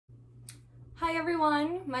Hi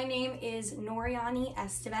everyone, my name is Noriani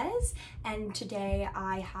Estevez, and today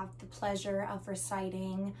I have the pleasure of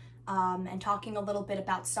reciting and talking a little bit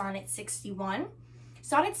about Sonnet 61.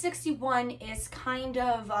 Sonnet 61 is kind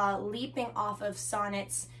of leaping off of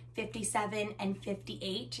Sonnets 57 and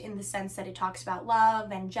 58 in the sense that it talks about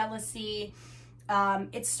love and jealousy.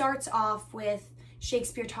 It starts off with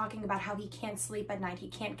Shakespeare talking about how he can't sleep at night. He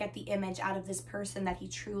can't get the image out of this person that he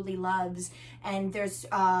truly loves. And there's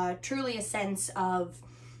truly a sense of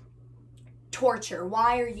torture.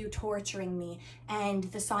 Why are you torturing me? And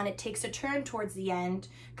the sonnet takes a turn towards the end,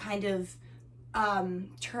 kind of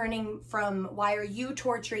turning from why are you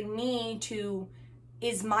torturing me to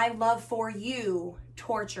is my love for you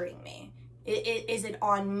torturing me? Is it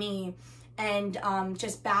on me? And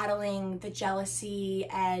just battling the jealousy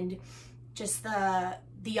and just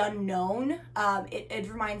the unknown. It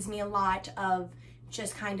reminds me a lot of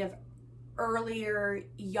just kind of earlier,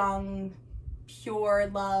 young, pure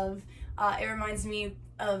love. It reminds me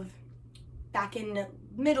of back in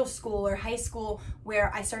middle school or high school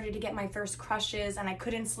where I started to get my first crushes and I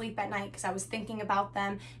couldn't sleep at night because I was thinking about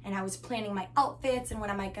them and I was planning my outfits and when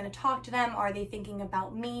am I going to talk to them? Are they thinking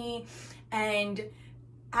about me? And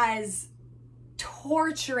as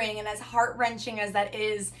torturing and as heart-wrenching as that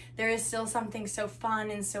is, there is still something so fun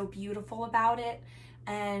and so beautiful about it.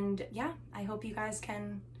 And yeah, I hope you guys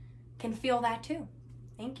can feel that too.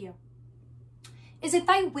 Thank you. Is it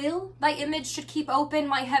thy will thy image should keep open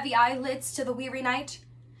my heavy eyelids to the weary night?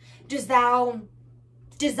 Dost thou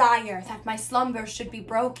desire that my slumber should be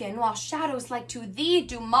broken while shadows like to thee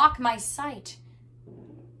do mock my sight?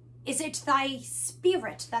 Is it thy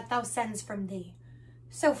spirit that thou sends from thee,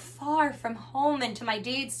 so far from home and to my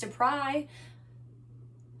deeds to pry,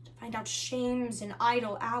 to find out shames and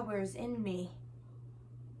idle hours in me?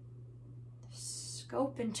 The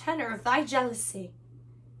scope and tenor of thy jealousy.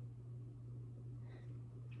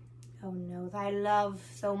 Oh no, thy love,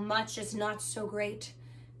 though much, is not so great.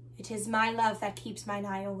 It is my love that keeps mine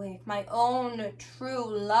eye awake, my own true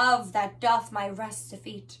love that doth my rest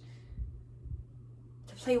defeat.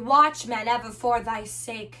 To play watchman ever for thy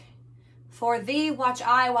sake, for thee watch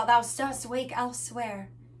I while thou dost wake elsewhere,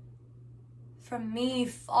 from me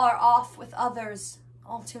far off with others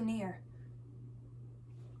all too near.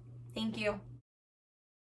 Thank you.